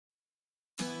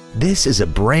This is a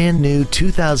brand new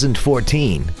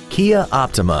 2014 Kia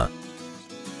Optima.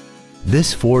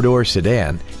 This four-door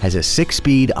sedan has a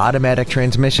 6-speed automatic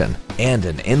transmission and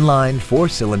an inline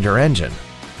 4-cylinder engine.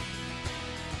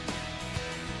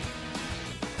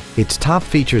 Its top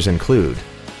features include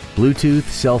Bluetooth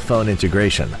cell phone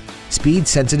integration,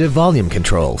 speed-sensitive volume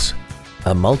controls,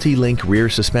 a multi-link rear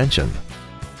suspension,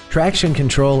 traction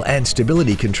control and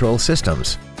stability control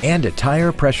systems, and a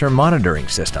tire pressure monitoring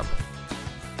system.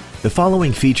 The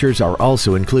following features are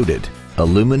also included: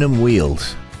 aluminum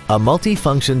wheels, a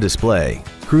multi-function display,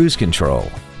 cruise control,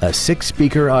 a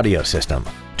 6-speaker audio system,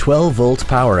 12-volt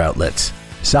power outlets,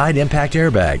 side impact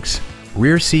airbags,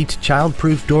 rear seat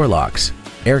child-proof door locks,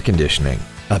 air conditioning,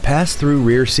 a pass-through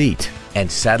rear seat,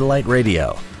 and satellite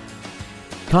radio.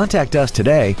 Contact us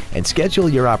today and schedule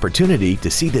your opportunity to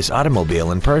see this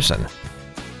automobile in person.